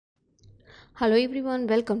Hello everyone,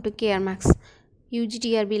 welcome to KR Max. UG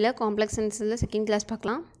TRB la complex science la second class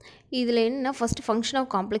பார்க்கலாம். இதில் என்ன first function of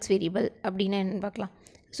complex variable அப்படின்னா என்னன்னு பார்க்கலாம்.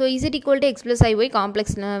 So z equal to x plus iy complex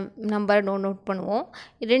number note பண்ணுவோம்.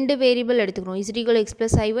 ரெண்டு variable எடுத்துக்கிறோம். z equal to x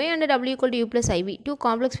plus iy and w equal to u plus iv. Two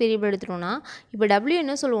complex variable எடுத்துட்டோம்னா இப்போ w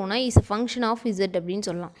என்ன சொல்லுவோம்னா is a function of z அப்படின்னு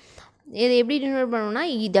சொல்லலாம். இது எப்படி டினோட் பண்ணுவோம்னா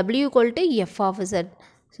w equal to f of z.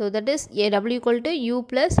 So that is w equal to u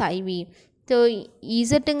plus iv. So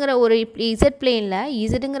இசட்டுங்கிற ஒரு இசட் பிளேனில்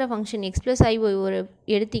இசட்டுங்கிற ஃபங்க்ஷன் எக்ஸ் ப்ளஸ் ஐ ஒரு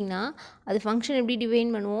எடுத்திங்கன்னா அது ஃபங்க்ஷன் எப்படி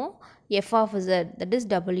டிஃபைன் பண்ணுவோம் F of Z that is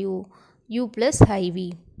W you plus IV.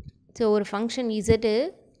 So ஒரு function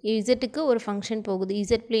இசட்டுக்கு ஒரு function போகுது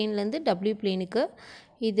இசட் பிளேன்லேருந்து டபிள்யூ பிளேனுக்கு.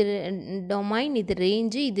 இது டொமைன், இது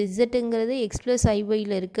ரேஞ்சு, இது இசட்டுங்கிறது எக்ஸ் ப்ளஸ்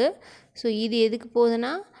ஐஒயில் இருக்குது. ஸோ இது எதுக்கு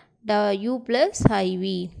போகுதுன்னா யூ ப்ளஸ்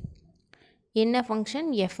ஐவி. என்ன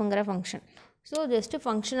ஃபங்க்ஷன் எஃப்ங்கிற ஃபங்க்ஷன். ஸோ ஜஸ்ட்டு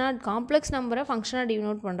ஃபங்க்ஷனாக காம்ப்ளெக்ஸ் நம்பரை ஃபங்க்ஷனாக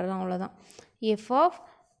டினோட் பண்ணுறது அவ்வளோதான். F of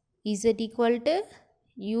Z equal to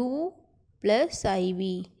you plus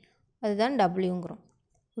IV அதுதான் டபிள்யூங்கிறோம்.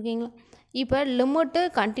 ஓகேங்களா? இப்போ லிமிட்டு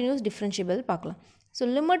கண்டினியூஸ் டிஃப்ரென்ஷியபிள் பார்க்கலாம்.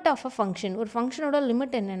 So limit of a function, ஒரு ஃபங்க்ஷனோட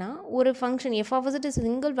லிமிட் என்னென்னா ஒரு function F of is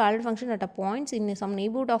single valid function at a points in some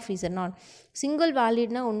neighbourhood of Z not. Single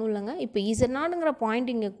வேலிட்னா ஒன்றும் இல்லைங்க. இப்போ இசட் நாட்ங்கிற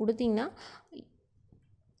பாயிண்ட் இங்கே கொடுத்திங்கன்னா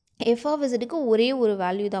எஃப் ஆஃப் இசட்டுக்கு ஒரே ஒரு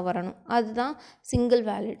வேல்யூ தான் வரணும், அதுதான் single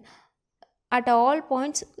valid at all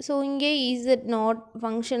points. So இங்கே இசட் நாட்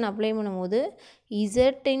ஃபங்க்ஷன் அப்ளை பண்ணும்போது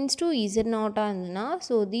இசட் டென்ஸ் டு இசட் நாட்டாக இருந்ததுன்னா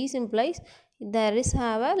so these implies there is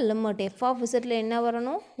have a limit. F of இசட்டில் என்ன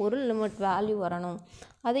வரணும், ஒரு லிமிட் வேல்யூ வரணும்.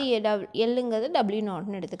 அது எல்லுங்கிறது டபிள்யூ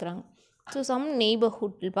நாட்னு எடுத்துக்கிறாங்க. ஸோ சம்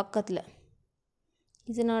நெய்பர்ஹுட் பக்கத்தில்,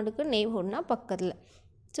 இசட் நாட்டுக்கு நெய்பர்ஹுட்னா பக்கத்தில்.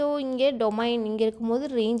 ஸோ இங்கே டொமைன் இங்கே இருக்கும்போது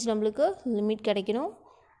ரேஞ்ச் நம்மளுக்கு லிமிட் கிடைக்கணும்,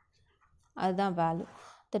 அதுதான் வேல்யூ.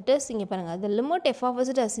 தட் இஸ் இங்கே பாருங்கள் the limit f of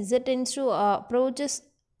z as z tends to approaches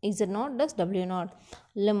z naught does w naught.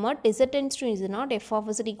 limit z tends to z naught f of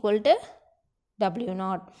z equal to w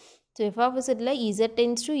naught. So f of zல z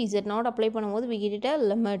tends to z naught apply பண்ணும்போது we get a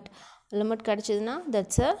limit கிடச்சிதுன்னா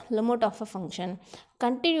that's a limit of a function.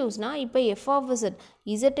 கண்டினியூஸ்னால் இப்போ F of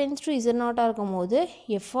z tends to z நாட்டாக இருக்கும் போது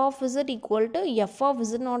F of z equal to F of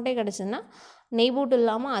z நாட்டே கிடச்சிதுன்னா neighbourhood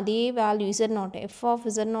இல்லாமல் அதே value Z not F of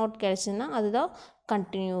Z not கிடச்சுன்னா அதுதான்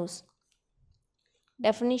continuous.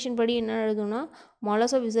 Definition படி என்ன எழுதுனா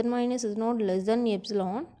modulus of Z minus is not less than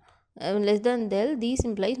epsilon less than del. These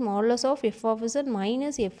implies modulus of F of Z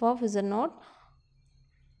minus F of Z not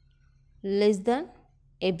less than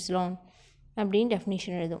epsilon அப்படின்னு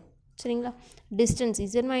definition எழுதும். சரிங்களா? Distance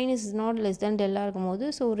Z minus is not less than டெல்லாக இருக்கும்போது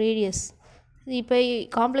so radius இப்போ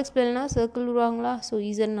complex பிளேன்னா circle விடுவாங்களா. So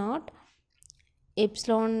Z not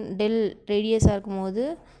epsilon del ரேடியஸாக இருக்கும்போது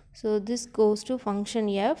so this goes to function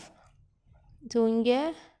F. So இங்கே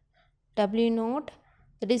W not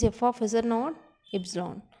that is F of Z not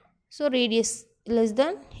epsilon. So radius less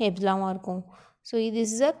than எப்சிலாமாக இருக்கும். So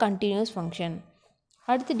this is a continuous function.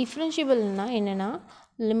 அடுத்து டிஃப்ரென்ஷியபிள்னா என்னென்னா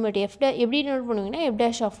limit எப்படி note பண்ணுவீங்கன்னா F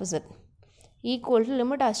dash of Z equal to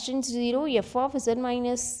limit as tends to 0 f of z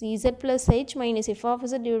minus z plus h minus f of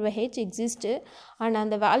z divided by h exist and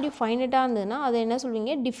அந்த value ஃபைனட்டாக இருந்ததுன்னா அதை என்ன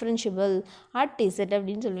சொல்வீங்க differentiable at z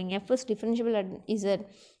அப்படின்னு சொல்லுவீங்க. f is differentiable at z.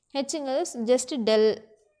 hங்கிறது just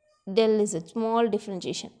tell z small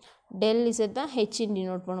differentiation del z தான் h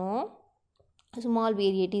denote பண்ணுவோம் small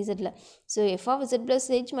வேரியேட் zல. So f of z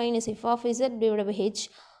plus h minus f of z divided by h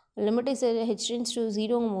limit is H tends to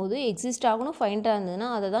ஜீரோங்கும் போது exist ஆகணும் ஃபைண்டாக இருந்ததுன்னா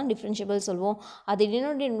அதை தான் differentiable சொல்லுவோம். அதை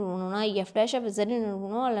denote பண்ணணும்னா F dash of Z denote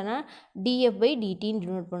பண்ணுவோம், இல்லைனா டிஎஃப் பை டிடின்னு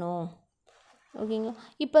டினோட் பண்ணுவோம். ஓகேங்களா?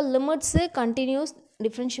 இப்போ லிமிட்ஸு கண்டினியூஸ்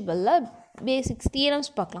டிஃப்ரென்ஷியபிளில் பேசிக்ஸ்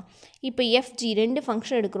தியரம்ஸ் பார்க்கலாம். இப்போ எஃப்ஜி ரெண்டு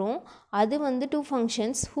ஃபங்க்ஷன் எடுக்கிறோம். அது வந்து two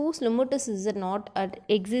functions whose limit is Z not at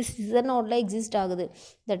exist Z நாட்டில் எக்ஸிஸ்ட் ஆகுது.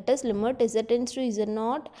 That is limit Z tends to Z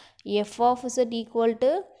not F of Z equal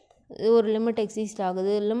to ஒரு லிமிட் எக்ஸிஸ்ட்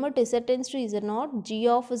ஆகுது. Limit Z tends to Z not G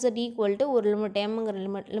of Z equal to ஒரு limit எம்ங்கிற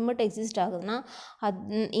limit exist ஆகுதுன்னா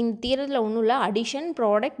அது இந்த தியரத்தில் ஒன்றும் இல்லை, அடிஷன்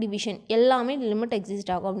ப்ராடக்ட் டிவிஷன் எல்லாமே limit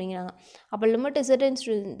exist ஆகும் அப்படிங்கிறாங்க. அப்போ limit Z tends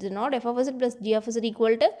to Z not F of Z plus G of Z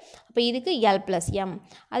equal to அப்போ இதுக்கு எல் ப்ளஸ் எம்.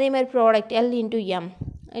 அதே மாதிரி product L into M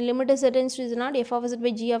limit is tends to is not f of z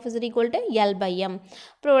by g of z equal to l by m.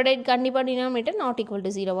 provided கண்டிப்பாக denominator not equal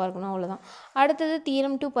to 0 இருக்கணும், அவ்வளோதான். அடுத்தது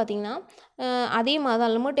theorem 2 பார்த்தீங்கன்னா அதே மாதிரி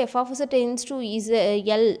தான் limit f of z tends to is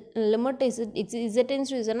l limit z tends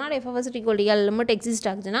to is not f of z equal to l limit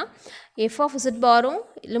exist ஆகுதுன்னா f of z பாரும்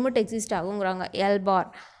லிமிட் எக்ஸிஸ்ட் ஆகுங்கிறாங்க l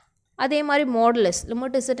பார். அதே மாதிரி modulus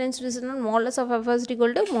limit is tends to Z modulus of F is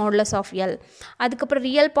equal to modulus of L. அதுக்கப்புறம்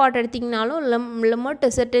real part எடுத்திங்கனாலும் limit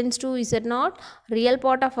is tends to Z not real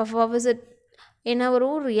part of F of Z என்ன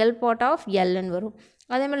வரும் real part of எல்ன்னு வரும்.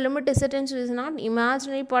 அதே மாதிரி limit z tends to is not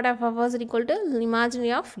imaginary part of f is equal to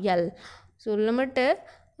imaginary of L. So limit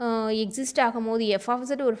exist ஆகும்போது F of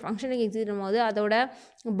z ஒரு ஃபங்க்ஷனுக்கு exist ஆகும்போது அதோட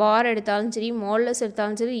பார் எடுத்தாலும் சரி மாடுலஸ்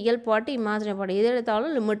எடுத்தாலும் சரி ரியல் பார்ட் இமேஜினரி பார்ட் எது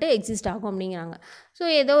எடுத்தாலும் லிமிட்டு எக்ஸிஸ்ட் ஆகும் அப்படிங்கிறாங்க. ஸோ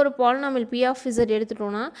ஏதோ ஒரு பாலினாமியல் பி ஆஃப் z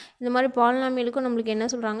எடுத்துட்டோன்னா இந்த மாதிரி பாலினாமியலுக்கும் நம்மளுக்கு என்ன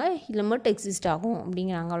சொல்கிறாங்க லிமிட் எக்ஸிஸ்ட் ஆகும்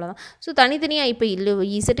அப்படிங்கிறாங்க. அவ்வளோதான். ஸோ தனித்தனியாக இப்போ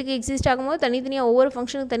இசட்டுக்கு எக்ஸிஸ்ட் ஆகும்போது தனித்தனியாக ஒவ்வொரு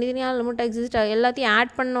ஃபங்க்ஷனுக்கு தனித்தனியாக லிமிட் எக்ஸிஸ்ட் ஆகும். எல்லாத்தையும்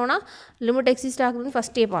ஆட் பண்ணோன்னா லிமிட் எக்ஸிஸ்ட் ஆகுதுன்னு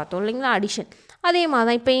ஃபஸ்ட்டே பார்த்தோம் இல்லைங்களா, அடிஷன். அதே மாதிரி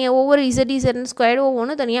தான் இப்போ ஒவ்வொரு இசட் ஸ்கொயர்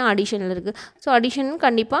ஒவ்வொன்றும் தனியாக அடிஷனில் இருக்குது. ஸோ அடிஷன்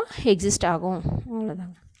கண்டிப்பாக எக்ஸிஸ்ட் ஆகும்.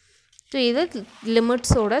 அவ்வளோதாங்க. ஸோ இது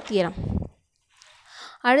லிமிட்ஸோட தியரம்.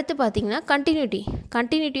 அடுத்து பார்த்திங்கன்னா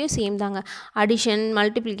கண்டினியூட்டியும் சேம் தாங்க. அடிஷன்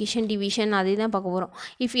மல்டிப்ளிகேஷன் டிவிஷன் அதே தான் பார்க்க போகிறோம்.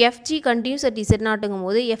 If FG continuous at Z நாட்டுங்கும்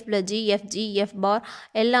போது F plus G FG F பார்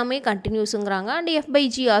எல்லாமே கண்டினியூஸுங்கிறாங்க. And F by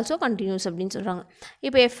G also continuous அப்படின்னு சொல்கிறாங்க.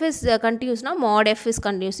 இப்போ F is கண்டினியூஸ்னால் Mat F is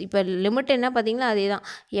continuous. இப்போ லிமிட் என்ன பார்த்தீங்கன்னா அதே தான்.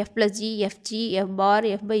 F plus G FG F bar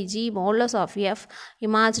F by G modulus of F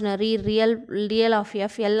imaginary real of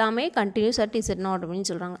F எல்லாமே கண்டினியூஸ் அட் இசட் நாட்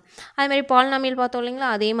அப்படின்னு சொல்கிறாங்க. அதேமாதிரி பாலினாமியல் பார்த்தோம்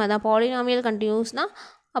இல்லைங்களா, அதே மாதிரி தான். பாலினாமியல் கண்டினியூஸ்னால்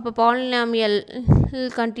அப்போ பாலினாமியல்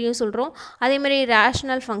கண்டினியூ சொல்கிறோம். அதேமாதிரி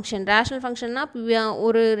ரேஷ்னல் ஃபங்க்ஷன்னா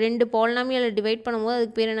ஒரு ரெண்டு பாலினாமியலை டிவைட் பண்ணும்போது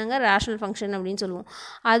அதுக்கு பேர் என்னங்க ரேஷ்னல் ஃபங்க்ஷன் அப்படின்னு சொல்லுவோம்.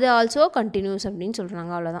 அது ஆல்சோ கண்டினியூஸ் அப்படின்னு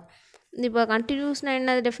சொல்கிறாங்க. அவ்வளோதான். இப்போ கண்டினியூஸ்னால்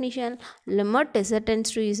என்னது definition? Limit z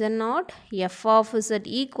tends to z not F of z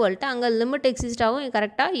equal to அங்கே லிமிட் எக்ஸிஸ்ட் ஆகும்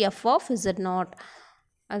கரெக்டாக எஃப் ஆஃப் z நாட்.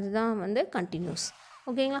 அதுதான் வந்து கண்டினியூஸ்.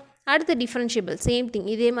 ஓகேங்களா. அடுத்து டிஃப்ரென்ஷியபிள் சேம் திங்.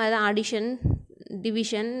 இதே மாதிரி தான் அடிஷன்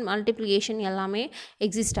டிவிஷன் மல்டிப்ளிகேஷன் எல்லாமே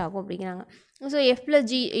எக்ஸிஸ்ட் ஆகும் அப்படிங்கிறாங்க. So F plus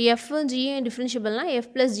G F ஜியும் டிஃப்ரென்ஷியபிள்னா F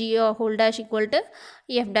plus G whole dash equal to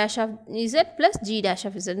F dash of Z plus G dash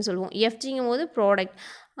of இசட்னு சொல்லுவோம். எஃப்ஜிங்கும் போது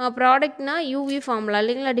ப்ராடக்ட்னா யூவி ஃபார்முலா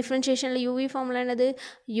இல்லைங்களா. டிஃப்ரென்ஷியேஷனில் யூவி ஃபார்முலா என்னது?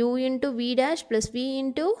 You into V dash plus we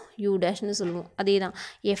into you டேஷ்னு சொல்லுவோம். அதே தான்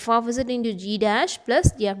F of Z into G dash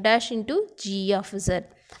plus F dash into G of Z.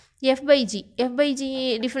 F by G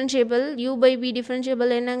differentiable, you by B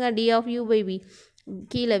differentiable என்னங்க? D of you by B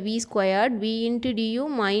கீழே we squared we into due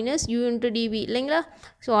minus you into TV இல்லைங்களா.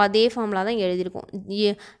 So அதே formula தான் எழுதியிருக்கோம்.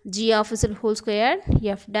 G of Z whole squared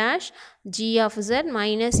F dash G of Z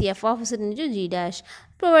minus F of Z into G dash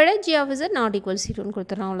provided G of Z not equal 0ன்னு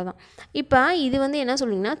கொடுத்துறோம். அவ்வளோதான். இப்போ இது வந்து என்ன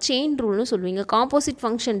சொல்லுவீங்கன்னா செயின் ரூல்னு சொல்லுவீங்க. Composite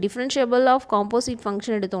function differentiable of composite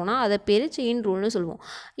function எடுத்தோம்னா அதை பேர் செயின் ரூல்னு சொல்லுவோம்.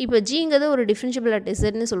 இப்போ ஜிங்கிறது ஒரு டிஃப்ரென்ஷியபிள் அட்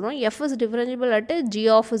இசட்னு சொல்கிறோம். F is differentiable at G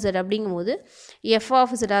of Z அப்படிங்கும்போது எஃப்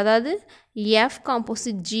ஆஃப் இசட் அதாவது எஃப்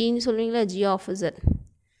காம்போசிட் ஜின்னு சொல்லுவீங்களா ஜி ஆஃப் இசட்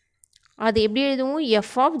அது எப்படி எழுதுவோம்?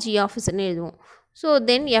 எஃப் ஆஃப் ஜி ஆஃப் இசட்னு எழுதுவோம். ஸோ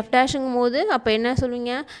தென் எஃப் டேஷுங்கும் போது அப்போ என்ன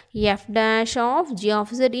சொல்லுவீங்க? F dash of G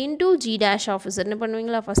of Z into G dash of இசட்னு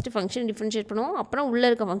பண்ணுவீங்களா. ஃபஸ்ட்டு ஃபங்க்ஷன் டிஃப்ரென்ஷியேட் பண்ணுவோம், அப்புறம் உள்ளே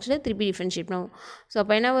இருக்க ஃபங்க்ஷனை திருப்பி டிஃப்ரென்ஷியேட் பண்ணுவோம். ஸோ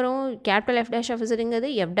அப்போ என்ன வரும்? Capital F dash of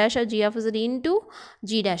இசட்ங்கிறது F dash of G of Z into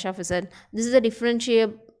G dash of Z. This is the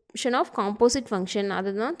differentiation of composite function.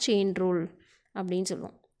 அதுதான் செயின் ரூல் அப்படின்னு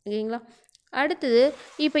சொல்லுவோம். ஓகேங்களா. அடுத்தது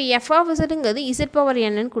இப்போ எஃப் ஆஃப் இசட்டுங்கிறது இசட் பவர்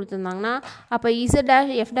என்னன்னு கொடுத்துருந்தாங்கன்னா அப்போ Z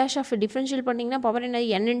dash F dash of differential பண்ணிங்கன்னா பவர் என்ன?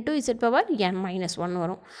 N into Z power n minus 1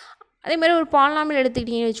 வரும். அதே மாதிரி ஒரு பாலினாமியல்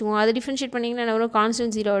எடுத்துக்கிட்டீங்கன்னு வச்சுக்கோங்க. அதை டிஃப்ரென்ஷியேட் பண்ணிங்கன்னா என்ன வரும்?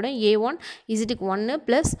 கான்ஸ்டன்ட் 0 A1 இசட்டுக்கு 1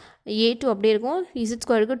 ப்ளஸ் A2 அப்படியே இருக்கும். இசட்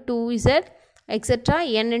ஸ்கொயருக்கு 2Z etcetera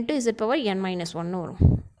n into Z power n minus 1 வரும்.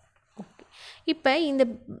 ஓகே. இப்போ இந்த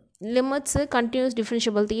லிமிட்ஸு கண்டினியூஸ்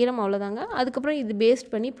டிஃப்ரென்ஷியபிள் தியரம் அவ்வளோதாங்க. அதுக்கப்புறம் இது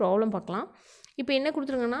பேஸ்ட் பண்ணி ப்ராப்ளம் பார்க்கலாம். இப்போ என்ன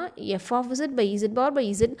கொடுத்துருங்கன்னா F of Z by Z bar by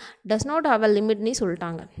Z does not have a லிமிட்னு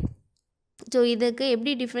சொல்லிட்டாங்க. ஸோ இதுக்கு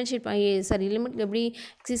எப்படி டிஃப்ரென்ஷியேட் லிமிட் எப்படி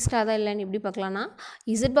எக்ஸிஸ்ட் ஆதா இல்லைன்னு எப்படி பார்க்கலான்னா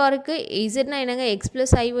இசட் பாருக்கு இசட்னா என்னங்க எக்ஸ்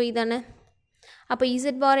ப்ளஸ் ஐஒய் தானே. அப்போ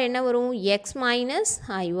இசட் பார் என்ன வரும்? X minus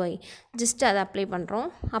ஐஒய். ஜஸ்ட் அதை அப்ளை பண்ணுறோம்.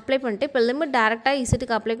 அப்ளை பண்ணிட்டு இப்போ லிமிட் டேரெக்டாக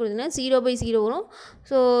இசட்டுக்கு அப்ளை கொடுத்தீங்கன்னா 0/0 வரும்.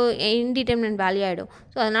 ஸோ இன்டிடெர்மினன்ட் வேல்யூ ஆகிடும்.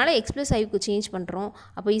 ஸோ அதனால் எக்ஸ் ப்ளஸ் ஐக்கு சேஞ்ச் பண்ணுறோம்.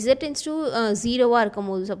 அப்போ இசட் டென்ஸ் டு 0வாக இருக்கும்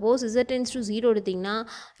போது சப்போஸ் இசட் டென்ஸ் டு 0 எடுத்திங்கன்னா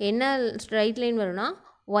என்ன ரைட் லைன் வரும்னா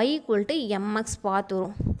y ஈக்குவல் டு mx பாத்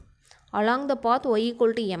வரும். along the path y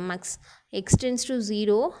equal to mx, x tends to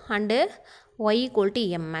 0 and y equal to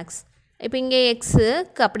mx. இப்போ இங்கே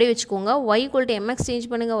எக்ஸுக்கு அப்படியே வச்சுக்கோங்க. y equal to mx change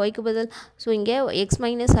பண்ணுங்கள் yக்கு பதில். ஸோ இங்கே x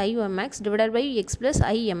minus I mx divided by x plus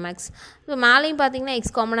I mx. So மேலேயும் பார்த்தீங்கன்னா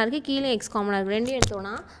x காமனாக இருக்குது, கீழே x காமனாக இருக்குது. ரெண்டையும்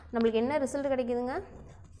எடுத்தோன்னா நம்மளுக்கு என்ன ரிசல்ட் கிடைக்குதுங்க?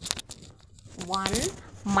 1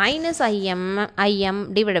 minus im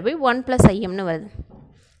divided by 1 plus imனு வருது.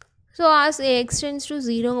 So as x tends to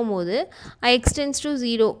 0ங்கும் போது x tends to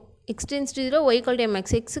 0 y equal to mx.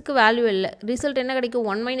 xக்கு value இல்லை. ரிசல்ட் என்ன கிடைக்கும்?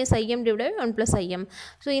 1 minus im divide 1 plus im.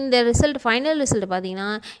 So இந்த ரிசல்ட் ஃபைனல் ரிசல்ட் பார்த்தீங்கன்னா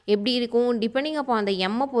எப்படி இருக்கும்? டிபெண்டிங் அப்போ அந்த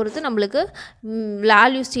எம்மை பொறுத்து நம்மளுக்கு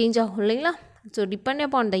வேல்யூஸ் சேஞ்ச் ஆகும் இல்லைங்களா. So depend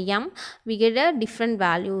upon the m we get a different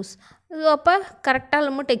values. So அப்போ கரெக்டாக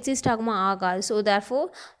லிமிட் எக்ஸிஸ்ட் ஆகுமா ஆகாது. So therefore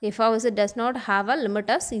F of Z does not have a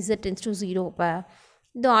limit as Z tends to 0. இப்போ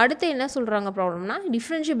இது அடுத்து என்ன சொல்கிறாங்க ப்ராப்ளம்னா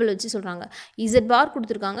டிஃப்ரென்ஷியபிள் வச்சு சொல்கிறாங்க. இசட் பார்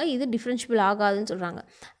கொடுத்துருக்காங்க, இது டிஃப்ரென்ஷியபிள் ஆகாதுன்னு சொல்கிறாங்க.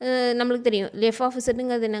 நம்மளுக்கு தெரியும் எஃப் ஆஃப்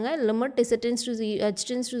இசட்டுங்கிறது என்னங்க, limit Z tends to H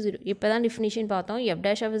tends to 0. இப்போ தான் டிஃபினிஷன் பார்த்தோம். F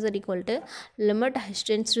dash of Z equal to limit H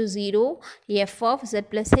tends to 0 F of Z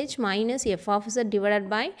plus H minus F of Z divided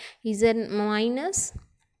by Z minus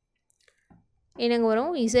என்னங்க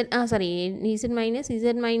வரும், Z Z minus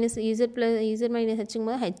Z plus Z minus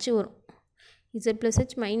ஹெச்சுங்கும் போது H வரும். z plus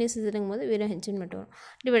h minus zங்கும் போது வெறும் h மட்டும் வரும்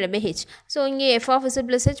divided by h. So இங்கே f of z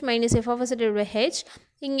plus h minus f of z divided by h.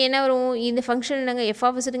 இங்கே என்ன வரும், இந்த ஃபங்க்ஷன் நாங்கள் f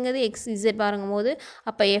of zங்கிறது x z பாருங்கும் போது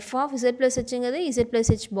அப்போ f of z plus hங்கிறது z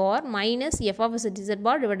plus h bar minus f of z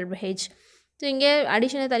bar divided by h. So இங்கே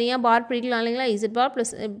அடிஷனை தனியாக பார் பிரிக்கலாம் இல்லைங்களா, இசட் பார்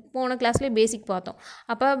ப்ளஸ் போன கிளாஸ்லேயே பேசிக் பார்த்தோம்.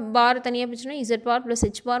 அப்போ பார் தனியாக பிரிச்சுன்னா Z bar plus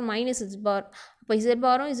H bar minus H பார். அப்போ இசட்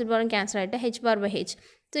பாரும் கேன்சல் ஆகிட்டு H bar by H.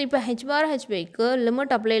 So இப்போ H bar H bike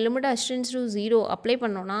limit limit h tends to 0 apply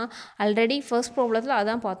பண்ணோன்னா ஆல்ரெடி ஃபர்ஸ்ட் ப்ராப்ளத்தில்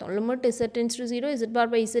அதான் பார்த்தோம். Limit z tends to 0 z bar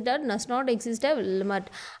by z does not exist a limit.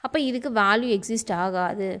 அப்போ இதுக்கு value exist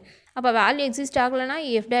ஆகாது. அப்போ value exist ஆகலைன்னா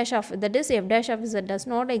F dash of that is F dash of z does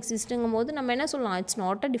not existங்கும் போது நம்ம என்ன சொல்லலாம், இட்ஸ்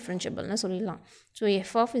நாட் அ டிஃப்ரென்ஷியபிள்னு சொல்லிடலாம். So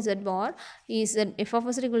F of z bar F of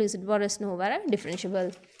z equal z bar is no வேறு differentiable.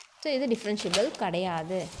 So இது differentiable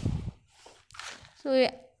கிடையாது. So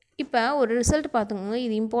இப்போ ஒரு ரிசல்ட் பார்த்துக்கோங்க,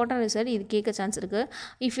 இது இம்பார்ட்டன்ட் ரிசல்ட், இது கேட்க சான்ஸ் இருக்குது.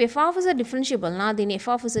 If F of is a டிஃப்ரென்ஷியபிள்னா then F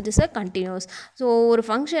of is is a continuous. So ஒரு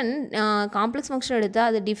ஃபங்க்ஷன் காம்ப்ளெக்ஸ் ஃபங்க்ஷன் எடுத்தால்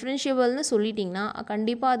அது டிஃப்ரென்ஷியபிள்னு சொல்லிட்டிங்கன்னா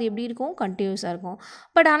கண்டிப்பாக அது எப்படி இருக்கும், கண்டினியூஸாக இருக்கும்.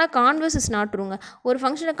 பட் ஆனால் கான்வர்ஸ் இஸ் நாட் ட்ரூங்க. ஒரு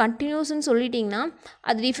ஃபங்க்ஷனை கண்டினியூஸ்ன்னு சொல்லிட்டிங்கன்னா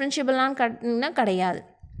அது டிஃப்ரென்ஷியபிளான்னு கிடையாது.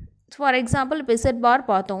 ஃபார் எக்ஸாம்பிள் இப்போ இசட் பார்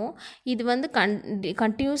பார்த்தோம், இது வந்து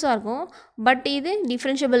கண்டினியூஸாக இருக்கும், பட் இது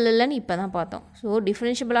டிஃப்ரென்ஷியபிள் இல்லைன்னு இப்போ தான் பார்த்தோம். ஸோ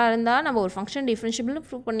டிஃப்ரென்ஷியபிளாக இருந்தால் நம்ம ஒரு ஃபங்க்ஷன் டிஃப்ரென்ஷியபிள்னு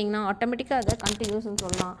ப்ரூவ் பண்ணிங்கன்னா ஆட்டோமேட்டிக்காக அதை கண்டினியூஸ்னு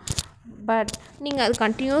சொல்லலாம். பட் நீங்கள் அது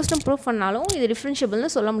கண்டினியூஸ்னு ப்ரூவ் பண்ணாலும் இது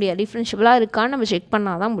டிஃப்ரென்ஷியபிள்னு சொல்ல முடியாது. டிஃப்ரென்ஷியபிளாக இருக்கான்னு நம்ம செக்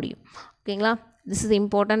பண்ணால் தான் முடியும். ஓகேங்களா, this is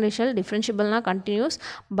important result. டிஃப்ரென்ஷியபிள்னா continuous,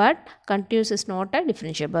 but continuous is not a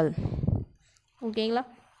differentiable. ஓகேங்களா,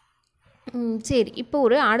 சரி. இப்போ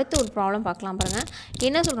அடுத்த ஒரு ப்ராப்ளம் பார்க்கலாம் பாருங்கள்.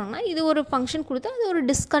 என்ன சொல்கிறாங்கன்னா, இது ஒரு ஃபங்க்ஷன் கொடுத்தா அது ஒரு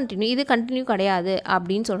டிஸ்கண்டினியூ, இது கண்டினியூ கிடையாது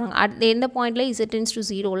அப்படின்னு சொல்கிறாங்க. எந்த பாயிண்டில் இசட் டென்ஸ் டு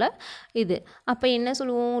 0ல் இது. அப்போ என்ன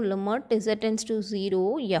சொல்லுவோம், limit Z tends to 0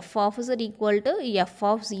 F of Z equal to F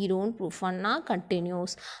of 0ன்னு proof பண்ணால்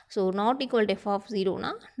continuous. So not equal to F of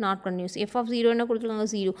 0னா not continuous. F of 0 என்ன கொடுத்துருக்காங்க,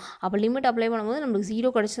 0. அப்போ லிமிட் அப்ளை பண்ணும்போது நம்மளுக்கு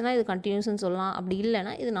 0 கிடச்சுன்னா இது கண்டினியூஸ்னு சொல்லலாம், அப்படி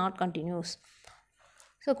இல்லைன்னா இது நாட் கண்டினியூஸ்.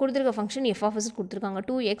 ஸோ கொடுத்துருக்க ஃபங்க்ஷன் எஃப் ஆஃப் இசட் கொடுத்துருக்காங்க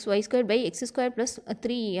 2x y squared by x squared plus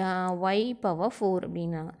 3y power 4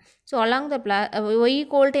 அப்படின்னாங்க. So along the y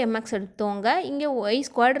equal to mx எடுத்தோங்க. இங்கே y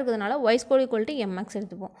squared இருக்கிறதுனால y squared equal to mx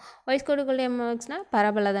எடுத்துப்போம். y squared equal to mxனால்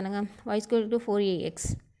பரபலா தானுங்க, y squared equal to 4ax.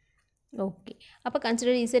 Okay, அப்போ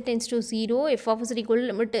consider z tends to 0 f of z equal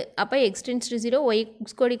limit. அப்போ x tends to 0 y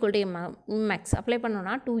squared equal to mx apply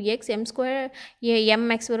பண்ணோன்னா 2x m square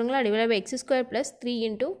mx வருங்களா, divide by x square plus 3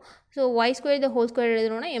 into so y square the whole square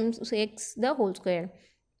எழுதணும்னா x the whole square.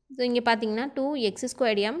 So இங்கே பார்த்தீங்கன்னா 2x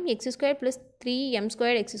squared m x squared plus 3m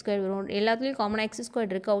squared x squared வரும். எல்லாத்துலேயும் காமனாக x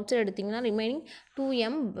squared இருக்குது. Out side எடுத்திங்கன்னா remaining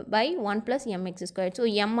 2m by 1 plus mx squared. So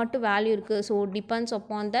m மட்டும் value இருக்குது. So depends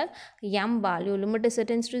upon the m value. Limit is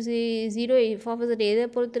tends to 0 F of Z எதை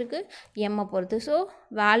பொறுத்து இருக்குது, m பொறுத்து. ஸோ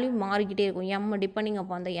வேல்யூ மாறிக்கிட்டே இருக்கும், m depending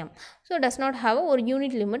upon the m. So does not have ஒரு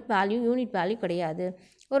unit limit value. Unit value கிடையாது,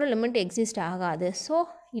 ஒரு லிமிட் எக்ஸிஸ்ட் ஆகாது. So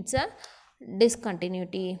it's a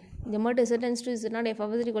discontinuity. Limit is tends to is not F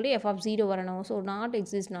of is equal to F of 0 வரணும். So not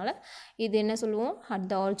எக்ஸிஸ்ட்னால இது என்ன சொல்லுவோம், at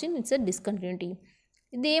the origin it's a discontinuity.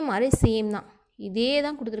 இதே மாதிரி same தான், இதே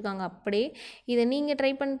தான் கொடுத்துருக்காங்க அப்படியே. இதை நீங்கள்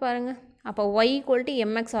ட்ரை பண்ணி பாருங்கள். அப்போ y equal to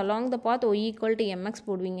mx along the path y equal to mx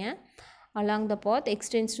போடுவீங்க. along the path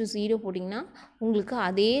x tends to 0 போட்டிங்கன்னா உங்களுக்கு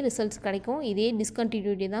அதே ரிசல்ட்ஸ் கிடைக்கும். இதே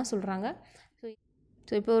டிஸ்கண்டினியூட்டி தான் சொல்கிறாங்க.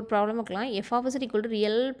 ஸோ இப்போ ஒரு ப்ராப்ளம் இருக்கலாம். F of Z equal to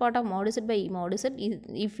real part of mod z by mod z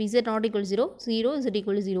if Z not equal 0 0 Z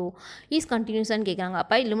equal 0 is கண்டினியூஸான்னு கேட்குறாங்க.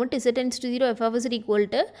 அப்போ limit Z tends to 0 F of Z equal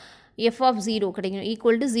to F of 0 கிடைக்கும்.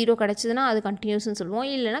 Equal to 0 கிடச்சதுன்னா அது கண்டினியூஸ்னு சொல்லுவோம்,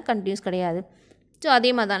 இல்லைனா continuous கிடையாது. So அதே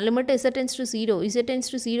மாதிரி தான் limit Z tends to 0 Z tends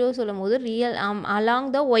to 0 சொல்லும் போது real along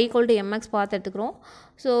the y equal to mx பார்த்து எடுத்துக்கிறோம்.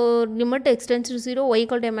 So limit x tends to 0 y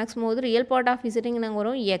equal to mx போது ரியல் பார்ட் ஆஃப் இசட்டிங் நாங்கள்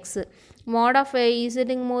வரும் x. mod ஆஃப்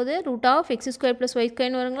இசட்டிங் போது root of x square plus y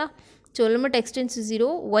ஸ்கொயர்னு வருங்களா. So limit x tends to 0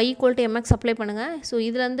 y equal to mx apply பண்ணுங்கள். So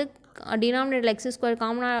இதுலேருந்து டினாமினேட்டில் X square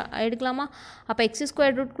காமனாக எடுக்கலாமா. அப்போ எக்ஸ்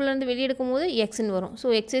ஸ்கொயர் ரூட்குள்ளேருந்து வெளியே எடுக்கும்போது எக்ஸ்ன்னு வரும். ஸோ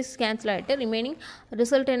எக்ஸ் கேன்சல் ஆகிட்டு ரிமைனிங்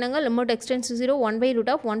ரிசல்ட் என்னங்க, limit x tends to 0 1 by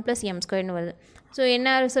root of 1 plus m ஸ்கொயர்னு வருது. ஸோ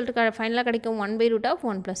என்ன ரிசல்ட் ஃபைனலாக கிடைக்கும், 1 by root of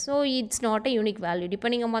 1 plus. So it's not a unique value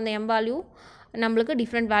depending upon the m value. நம்மளுக்கு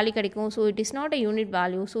different value கிடைக்கும். So it is not a unit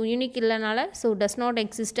value. So unique இல்லைனால so does not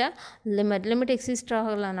exist a limit exist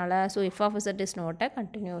ஆகலனால so F of Z is not a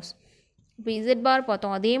continuous. இப்போ Z பார்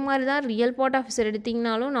பார்த்தோம். அதே மாதிரி தான் real part of Z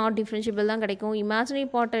எடுத்திங்கனாலும் not differentiable தான் கிடைக்கும். Imaginary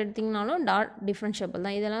part எடுத்திங்கனாலும் not differentiable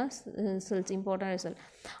தான். இதெல்லாம் results important result.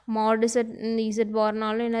 மாட் Z Z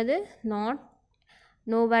பார்னாலும் என்னது நாட்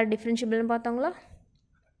நோவேர் டிஃப்ரென்ஷியபிள்னு பார்த்தாங்களா,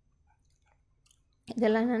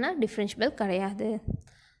 இதெல்லாம் என்னென்னா டிஃப்ரென்ஷியபிள் கிடையாது.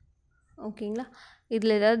 ஓகேங்களா.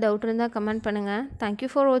 இதில் ஏதாவது டவுட் இருந்தால் கமெண்ட் பண்ணுங்கள். தேங்க்யூ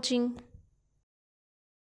ஃபார் வாட்சிங்.